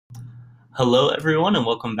Hello, everyone, and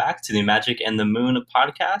welcome back to the Magic and the Moon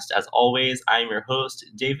podcast. As always, I'm your host,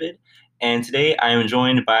 David, and today I am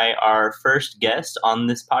joined by our first guest on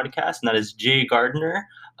this podcast, and that is Jay Gardner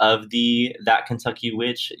of the That Kentucky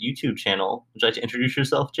Witch YouTube channel. Would you like to introduce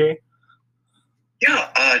yourself, Jay?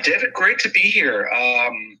 Yeah, David, great to be here.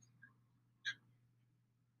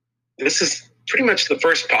 This is pretty much the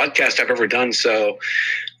first podcast I've ever done, so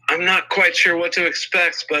I'm not quite sure what to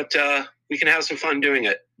expect, but we can have some fun doing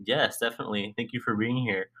it. Yes, definitely. Thank you for being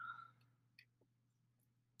here.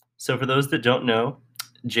 So, for those that don't know,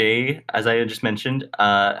 Jay, as I just mentioned,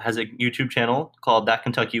 has a YouTube channel called That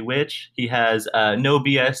Kentucky Witch. He has no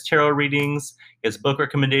BS tarot readings, he has book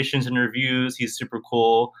recommendations and reviews. He's super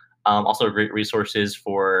cool. Also, great resources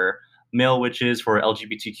for male witches, for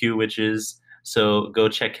LGBTQ witches. So, go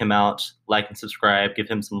check him out, like and subscribe, give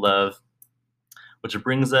him some love. Which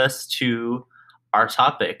brings us to our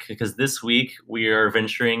topic, because this week we are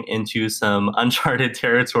venturing into some uncharted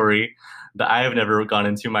territory that I have never gone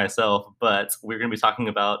into myself, but we're going to be talking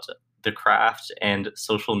about the craft and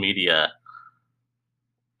social media.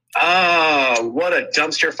 Oh, what a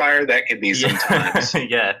dumpster fire that can be sometimes.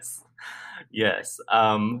 Yes, yes.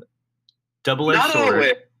 Double-edged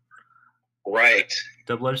sword. Right.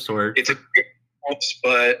 Double-edged sword. It's a great course,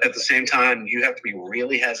 but at the same time, you have to be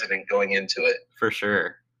really hesitant going into it. For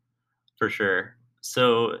sure. For sure.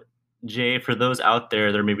 So, Jay, for those out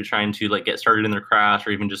there that are maybe trying to get started in their craft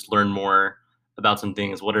or even just learn more about some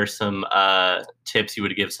things, what are some tips you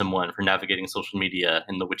would give someone for navigating social media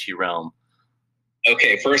in the witchy realm?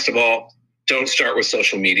 Okay, first of all, don't start with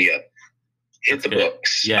social media. Hit the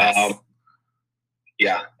books. Yes.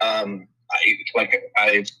 Yeah. I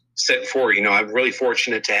said before, I'm really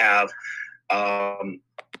fortunate to have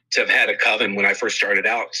had a coven when I first started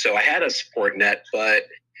out. So I had a support net, but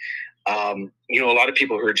a lot of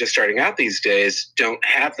people who are just starting out these days don't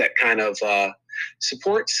have that kind of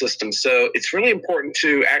support system. So it's really important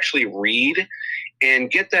to actually read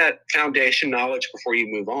and get that foundation knowledge before you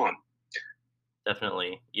move on.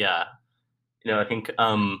 Definitely. Yeah. I think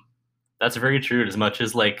that's very true. As much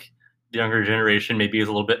as the younger generation maybe is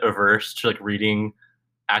a little bit averse to reading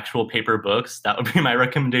actual paper books, that would be my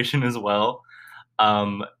recommendation as well.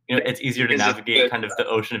 It's easier to navigate kind of the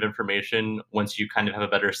ocean of information once you kind of have a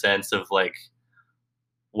better sense of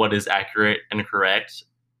what is accurate and correct.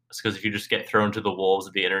 Because if you just get thrown to the wolves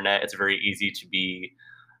of the internet, it's very easy to be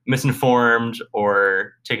misinformed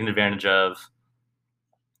or taken advantage of.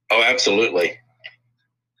 Oh, absolutely.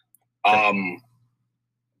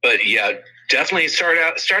 But yeah, definitely start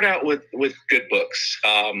out with good books.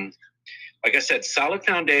 Like I said, solid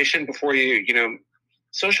foundation before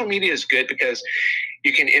social media is good because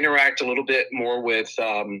you can interact a little bit more with,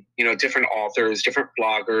 different authors, different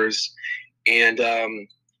bloggers. And,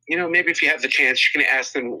 maybe if you have the chance, you can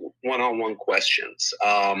ask them one-on-one questions.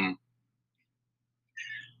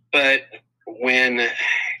 But when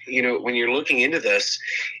you're looking into this,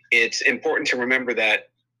 it's important to remember that,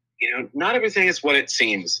 not everything is what it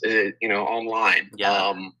seems, online.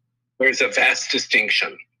 Yeah. There's a vast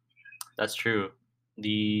distinction. That's true.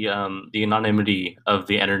 The anonymity of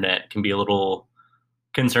the internet can be a little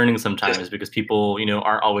concerning sometimes because people,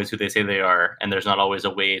 aren't always who they say they are, and there's not always a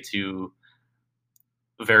way to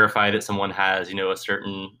verify that someone has, a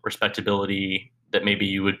certain respectability that maybe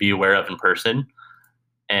you would be aware of in person.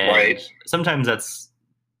 And right. Sometimes that's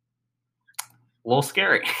a little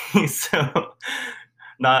scary. So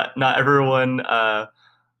not everyone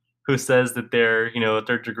who says that they're, a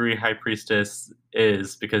third degree high priestess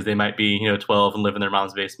is, because they might be, 12 and live in their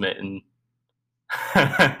mom's basement and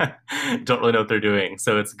don't really know what they're doing.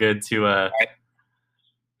 So it's good to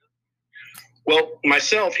well,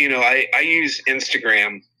 myself, I use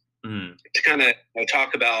Instagram to kind of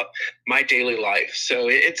talk about my daily life. So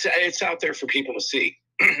it's out there for people to see.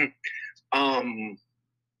 I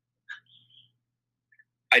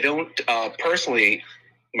don't personally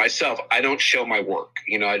myself, I don't show my work.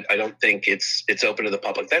 I don't think it's open to the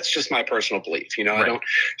public. That's just my personal belief. Right. I don't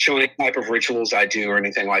show any type of rituals I do or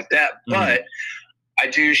anything like that. Mm-hmm. But I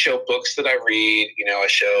do show books that I read. I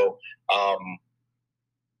show, I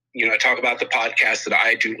talk about the podcasts that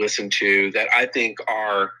I do listen to that I think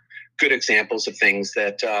are good examples of things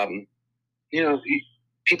that,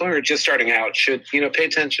 people who are just starting out should, pay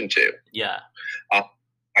attention to. Yeah.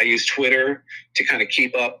 I use Twitter to kind of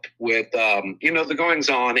keep up with, the goings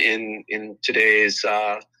on in today's,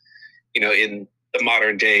 in the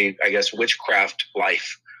modern day, I guess, witchcraft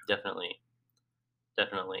life. Definitely.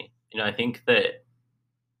 I think that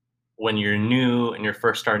when you're new and you're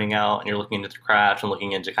first starting out and you're looking into the craft and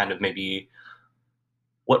looking into kind of maybe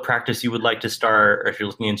what practice you would like to start, or if you're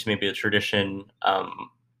looking into maybe a tradition,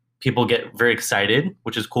 people get very excited,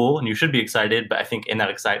 which is cool, and you should be excited. But I think in that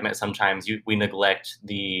excitement, sometimes we neglect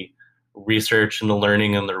the research and the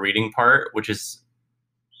learning and the reading part, which is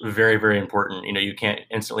very, very important. You can't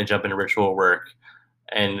instantly jump into ritual work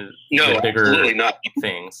and No, the bigger absolutely not.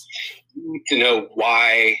 things. You need to know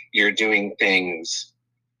why you're doing things,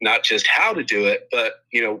 not just how to do it, but,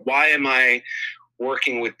 why am I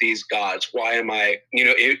working with these gods? Why am I,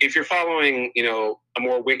 if you're following, a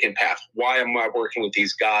more Wiccan path, why am I working with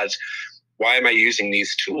these gods? Why am I using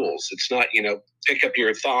these tools? It's not, pick up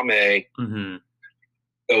your thame,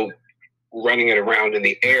 go running it around in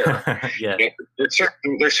the air. Yeah.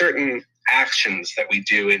 There's certain actions that we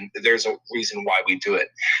do, and there's a reason why we do it.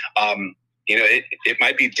 It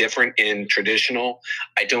might be different in traditional.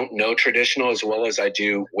 I don't know traditional as well as I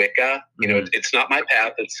do Wicca. It's not my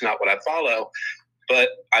path. It's not what I follow, but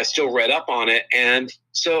I still read up on it. And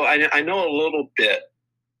so I know a little bit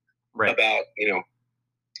about,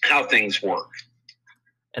 how things work.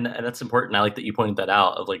 And that's important. I like that you pointed that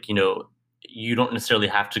out of like, you don't necessarily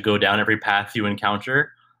have to go down every path you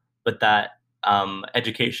encounter, but that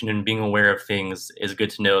education and being aware of things is good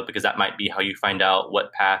to know, because that might be how you find out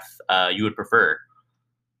what path you would prefer.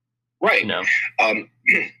 Right.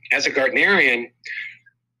 As a Gardnerian,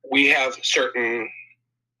 we have certain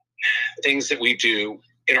things that we do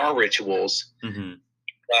in our rituals. An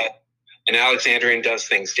Alexandrian does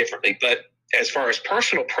things differently. But as far as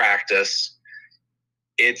personal practice,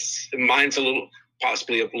 mine's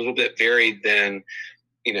possibly a little bit varied than,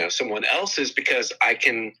 someone else's, because I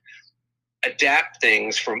can adapt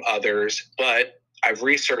things from others, but I've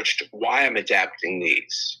researched why I'm adapting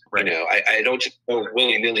these. Right. I don't just go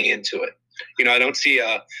willy-nilly into it. I don't see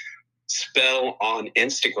a spell on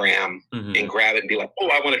Instagram and grab it and be like, oh,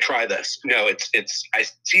 I want to try this. No, it's I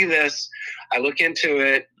see this, I look into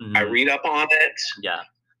it, I read up on it. Yeah.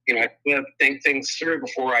 I think things through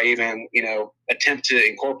before I even, attempt to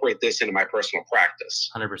incorporate this into my personal practice.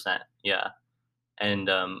 100%. Yeah. And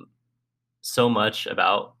so much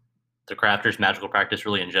about the crafter's magical practice,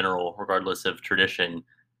 really in general, regardless of tradition,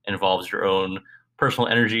 involves your own personal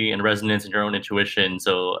energy and resonance and your own intuition.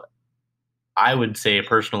 So I would say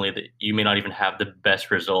personally that you may not even have the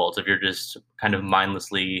best results if you're just kind of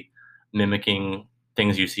mindlessly mimicking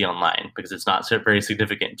things you see online, because it's not so very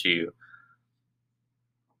significant to you.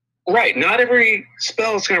 Right. Not every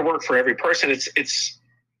spell is going to work for every person. It's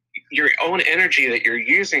your own energy that you're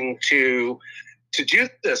using to do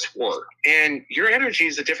this work. And your energy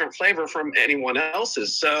is a different flavor from anyone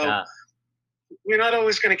else's. So you're not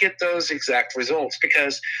always going to get those exact results,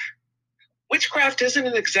 because witchcraft isn't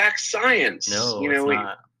an exact science. No, it's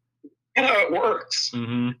not. How it works.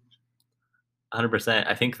 100%.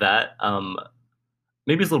 I think that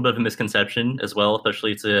maybe it's a little bit of a misconception as well,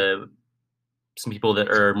 especially to some people that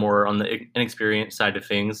are more on the inexperienced side of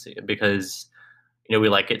things, because we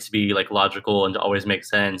like it to be like logical and to always make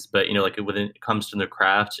sense. But like when it comes to the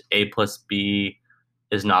craft, A plus B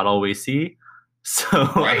is not always C. So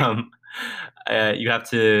you have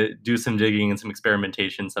to do some digging and some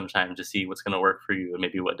experimentation sometimes to see what's going to work for you and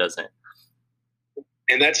maybe what doesn't.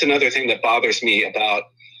 And that's another thing that bothers me about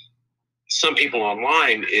some people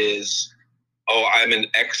online is, oh, I'm an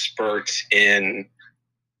expert in,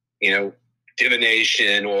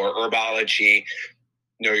 divination or herbology.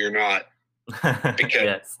 No, you're not.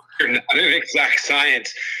 Because you're not an exact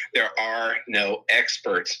science. There are no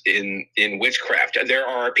experts in witchcraft. There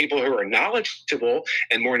are people who are knowledgeable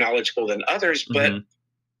and more knowledgeable than others, but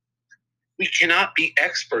we cannot be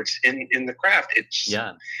experts in the craft. It's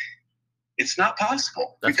not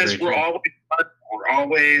possible. That's because we're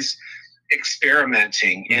always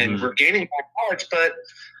experimenting and we're gaining more knowledge, but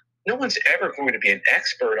no one's ever going to be an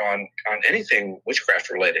expert on anything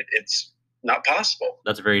witchcraft related. It's not possible.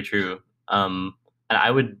 That's very true. And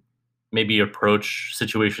I would maybe approach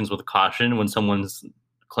situations with caution when someone's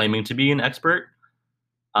claiming to be an expert.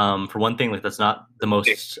 For one thing, like that's not the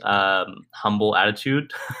most humble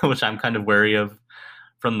attitude, which I'm kind of wary of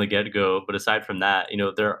from the get-go. But aside from that,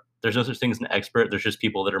 there's no such thing as an expert. There's just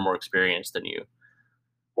people that are more experienced than you.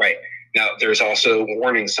 Right. Now, there's also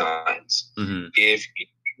warning signs. If you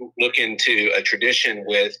look into a tradition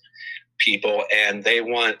with people and they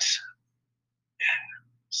want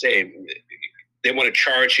to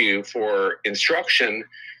charge you for instruction,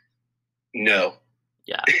 no.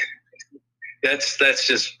 Yeah. That's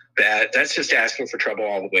just bad. That's just asking for trouble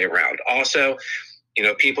all the way around. Also,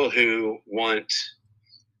 people who want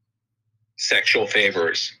sexual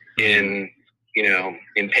favors in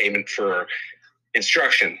payment for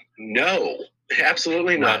instruction. No,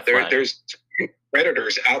 absolutely not. There's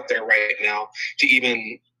predators out there right now to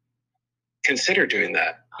even consider doing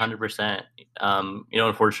that. 100%.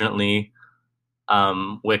 Unfortunately,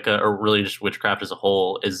 Wicca, or really just witchcraft as a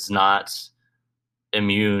whole, is not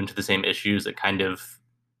immune to the same issues that kind of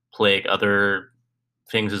plague other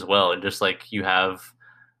things as well. And just like you have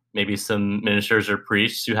maybe some ministers or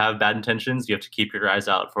priests who have bad intentions, you have to keep your eyes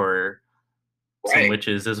out for some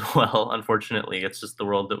witches as well. Unfortunately, it's just the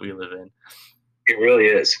world that we live in. It really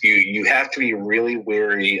is. You have to be really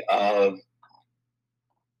wary of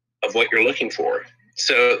what you're looking for.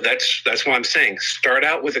 So that's what I'm saying. Start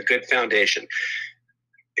out with a good foundation.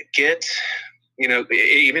 Get,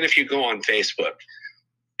 even if you go on Facebook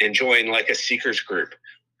and join like a seekers group,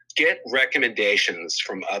 get recommendations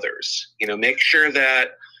from others. Make sure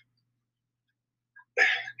that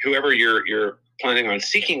whoever you're planning on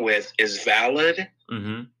seeking with is valid,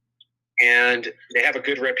 mm-hmm. and they have a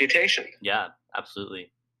good reputation. Yeah,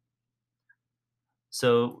 absolutely.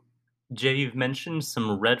 So, Jay, you've mentioned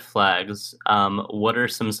some red flags. What are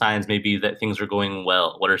some signs maybe that things are going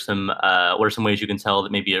well? What are some ways you can tell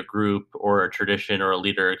that maybe a group or a tradition or a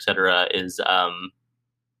leader, etc., is a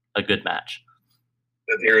good match?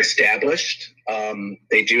 They're established.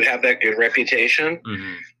 They do have that good reputation.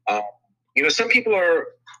 Mm-hmm. Some people are,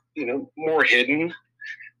 more hidden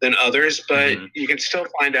than others, but mm-hmm. you can still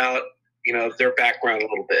find out, their background a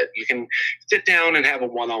little bit. You can sit down and have a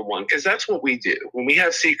one-on-one, because that's what we do. When we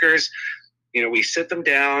have seekers, we sit them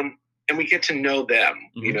down and we get to know them,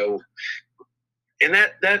 mm-hmm. And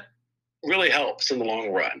that really helps in the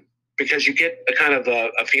long run, because you get a kind of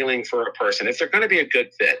a feeling for a person. If they're going to be a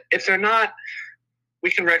good fit. If they're not,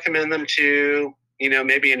 we can recommend them to,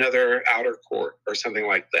 maybe another outer court or something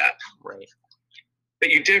like that. Right. But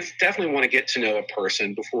you definitely want to get to know a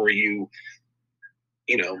person before you,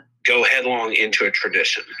 go headlong into a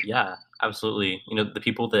tradition. Yeah, absolutely. The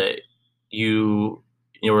people that you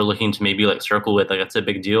were looking to maybe like circle with, like, that's a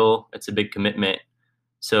big deal. It's a big commitment.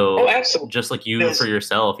 So just like you for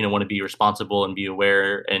yourself, want to be responsible and be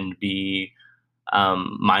aware and be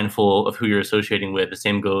mindful of who you're associating with. The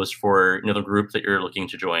same goes for, the group that you're looking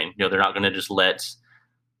to join. They're not going to just let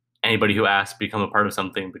anybody who asks become a part of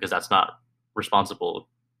something, because that's not responsible.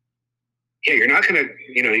 Yeah, you're not going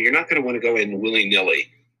to want to go in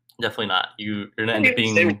willy-nilly. Definitely not. You're going to end up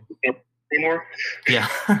being anymore. Yeah,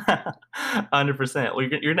 100%. Well,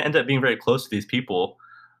 you're going to end up being very close to these people.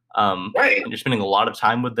 Right. And you're spending a lot of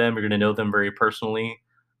time with them. You're going to know them very personally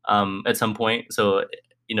at some point. So,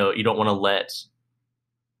 you don't want to let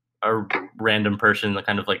a random person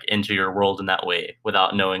kind of like into your world in that way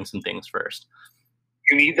without knowing some things first.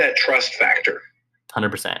 You need that trust factor.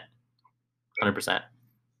 100%. 100%.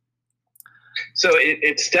 So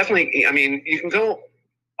it's definitely, you can go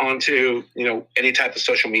onto, any type of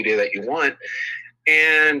social media that you want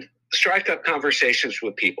and strike up conversations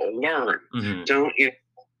with people, learn. Mm-hmm. Don't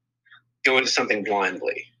go into something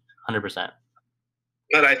blindly. 100%.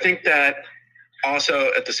 But I think that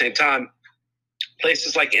also at the same time,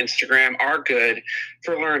 places like Instagram are good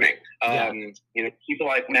for learning. Yeah. People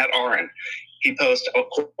like Matt Aron, he posts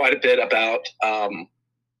quite a bit about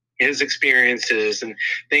his experiences and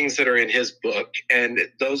things that are in his book, and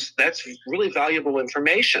that's really valuable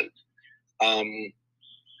information.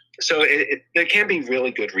 So there can be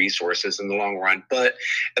really good resources in the long run, but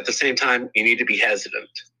at the same time, you need to be hesitant.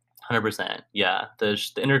 100%. Yeah. The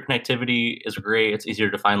interconnectivity is great. It's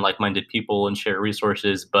easier to find like-minded people and share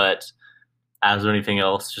resources, but as with anything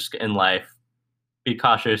else, just in life, be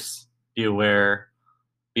cautious, be aware,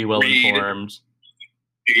 be well-informed.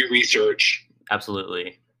 Do your research.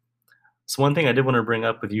 Absolutely. So one thing I did want to bring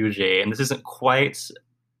up with you, Jay, and this isn't quite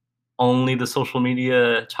only the social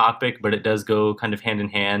media topic, but it does go kind of hand in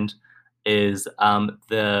hand, is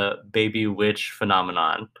the baby witch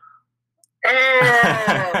phenomenon.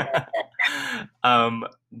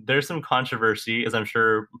 There's some controversy, as I'm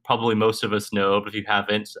sure probably most of us know, but if you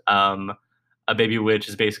haven't, a baby witch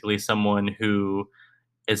is basically someone who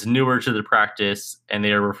is newer to the practice, and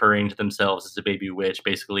they are referring to themselves as a baby witch,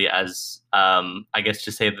 basically as, I guess,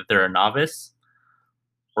 to say that they're a novice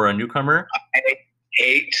or a newcomer. I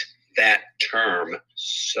hate that term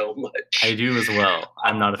so much. I do as well.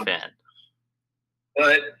 I'm not a fan.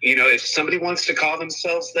 But, if somebody wants to call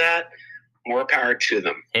themselves that, more power to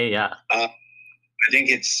them. Hey, yeah. I think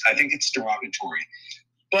it's derogatory.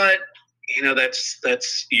 But,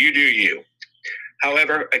 that's you do you.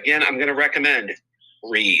 However, again, I'm going to recommend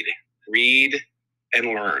read and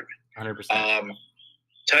learn. 100%.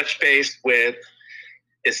 Touch base with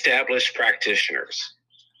established practitioners.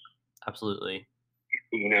 Absolutely.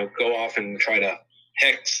 Go off and try to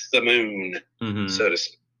hex the moon, mm-hmm. so to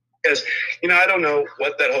speak. Because, I don't know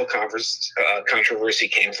what that whole controversy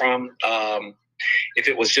came from. if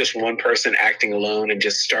it was just one person acting alone and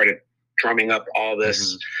just started drumming up all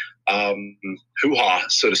this hoo-ha,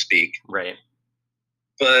 so to speak. Right.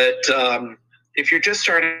 But if you're just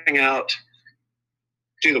starting out,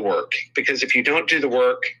 do the work, because if you don't do the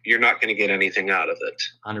work, you're not going to get anything out of it.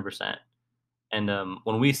 100%. And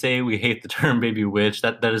when we say we hate the term baby witch,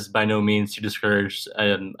 that is by no means to discourage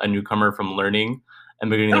a newcomer from learning and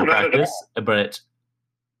beginning their practice. But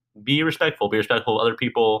be respectful. Be respectful of other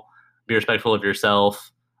people. Be respectful of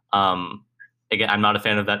yourself. Again, I'm not a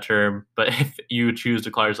fan of that term, but if you choose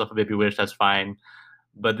to call yourself a baby witch, that's fine.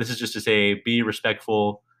 But this is just to say, be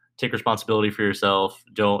respectful. Take responsibility for yourself.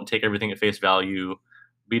 Don't take everything at face value.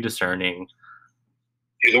 Be discerning.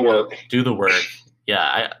 Do the work. Do the work.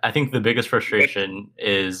 Yeah, I think the biggest frustration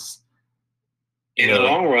is in the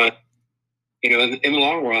long run. In the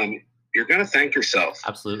long run, you're going to thank yourself.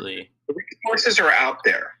 Absolutely. The resources are out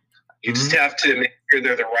there. You just have to make sure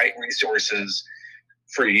they're the right resources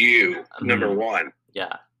for you. Number one.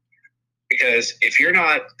 Yeah. Because if you're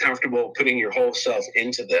not comfortable putting your whole self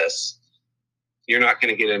into this, you're not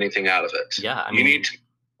going to get anything out of it. Yeah, you need to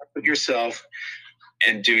put yourself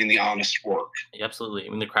and doing the honest work. Absolutely. I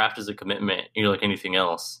mean, the craft is a commitment, like anything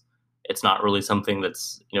else. It's not really something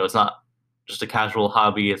that's, it's not just a casual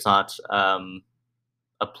hobby. It's not a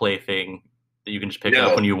plaything that you can just pick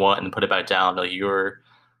up when you want and put it back down. Like you're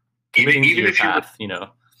committing to your path,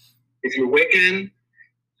 If you're Wiccan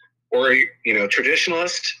or,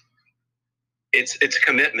 traditionalist, it's a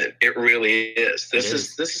commitment. It really is. This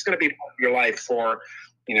is going to be part of your life for,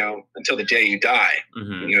 until the day you die.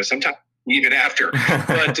 Sometimes even after,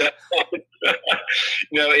 but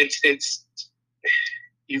it's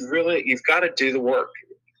you've got to do the work.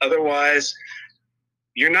 Otherwise,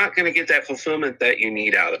 you're not going to get that fulfillment that you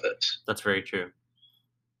need out of it. That's very true.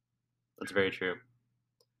 That's very true.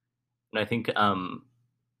 And I think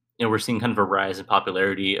we're seeing kind of a rise in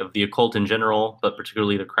popularity of the occult in general, but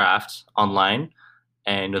particularly the craft online.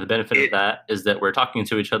 And the benefit of that is that we're talking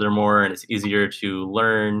to each other more, and it's easier to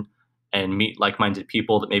learn and meet like-minded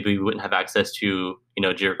people that maybe we wouldn't have access to,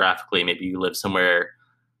 geographically. Maybe you live somewhere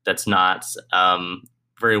that's not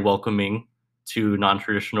very welcoming to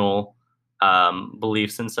non-traditional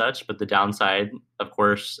beliefs and such. But the downside, of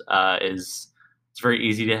course, is it's very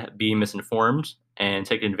easy to be misinformed and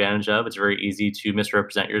taken advantage of. It's very easy to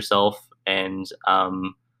misrepresent yourself. And I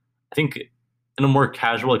think in a more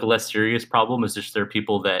casual, a less serious problem is just there are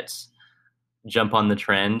people that jump on the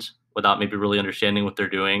trend without maybe really understanding what they're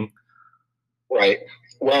doing. Right.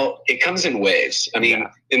 Well, it comes in waves. I mean,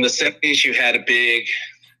 in the 70s, you had a big,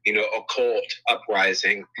 occult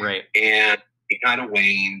uprising. Right. And it kind of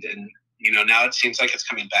waned. And, now it seems like it's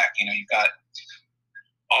coming back. You've got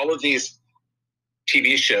all of these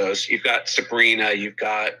TV shows. You've got Sabrina. You've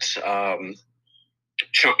got, going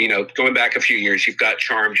back a few years, you've got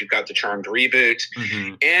Charmed. You've got the Charmed reboot.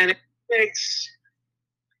 And it makes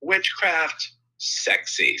witchcraft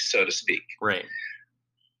sexy, so to speak. Right.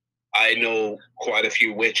 I know quite a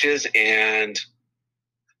few witches, and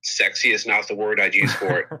sexy is not the word I'd use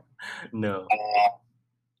for it. No.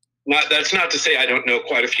 That's not to say I don't know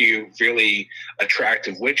quite a few really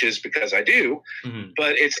attractive witches, because I do.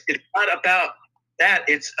 But it's not about that.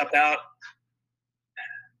 It's about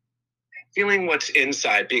feeling what's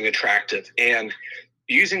inside, being attractive, and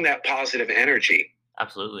using that positive energy.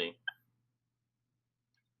 Absolutely.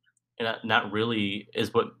 And that really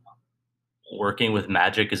is what working with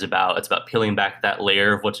magic is about. It's about peeling back that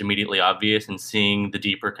layer of what's immediately obvious and seeing the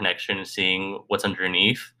deeper connection and seeing what's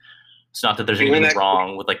underneath. It's not that there's anything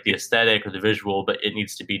wrong with the aesthetic or the visual, but it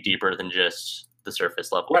needs to be deeper than just the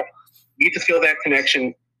surface level. Right. You need to feel that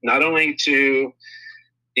connection not only to,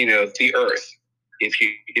 the earth,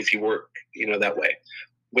 if you work, that way,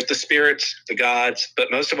 with the spirits, the gods,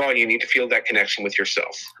 but most of all, you need to feel that connection with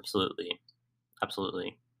yourself. Absolutely.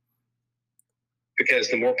 Absolutely. Because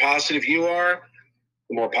the more positive you are,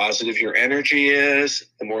 the more positive your energy is,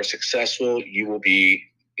 the more successful you will be,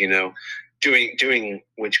 doing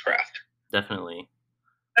witchcraft. Definitely.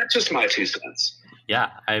 That's just my 2 cents. Yeah,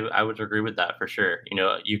 I would agree with that for sure.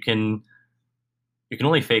 You can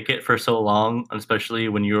only fake it for so long, especially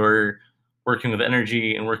when you're working with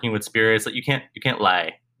energy and working with spirits. You can't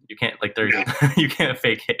lie. You can't you can't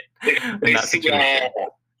fake it. They see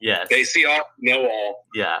all. Yes. They see all, know all.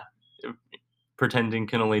 Yeah. Pretending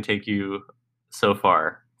can only take you so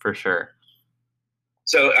far, for sure.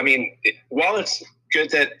 So, I mean, while it's good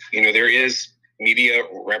that, there is media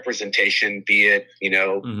representation, be it,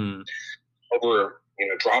 over,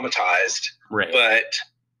 dramatized, right. But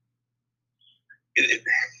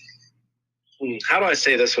how do I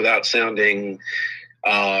say this without sounding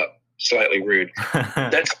slightly rude?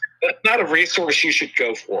 That's that's not a resource you should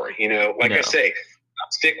go for. You know, like I say,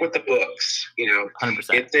 stick with the books. You know,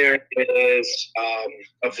 100%. If there is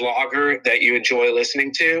a vlogger that you enjoy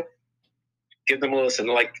listening to, give them a listen.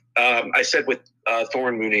 Like I said with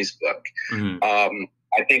Thorne Mooney's book,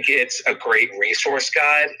 I think it's a great resource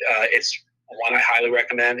guide. It's one I highly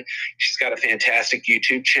recommend. She's got a fantastic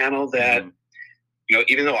YouTube channel that, you know,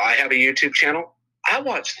 even though I have a YouTube channel, I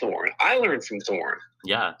watch Thorne. I learn from Thorne.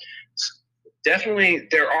 Yeah. Definitely,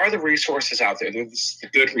 there are the resources out there. There's the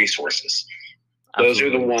good resources. Absolutely. Those are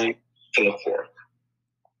the ones to look for.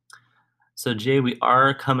 So, Jay, we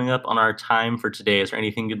are coming up on our time for today. Is there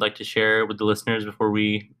anything you'd like to share with the listeners before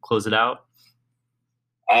we close it out?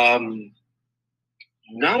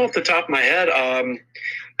 Not off the top of my head.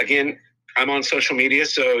 Again, I'm on social media,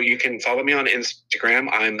 so you can follow me on Instagram.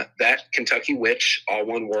 I'm That Kentucky Witch, all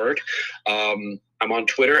one word. I'm on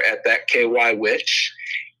Twitter at That KY Witch,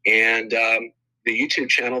 and the YouTube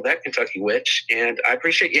channel That Kentucky Witch. And I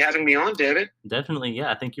appreciate you having me on, David. Definitely,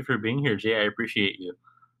 yeah. Thank you for being here, Jay. I appreciate you.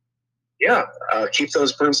 Yeah, keep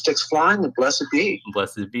those broomsticks flying and blessed be.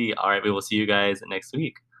 Blessed be. All right, we will see you guys next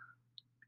week.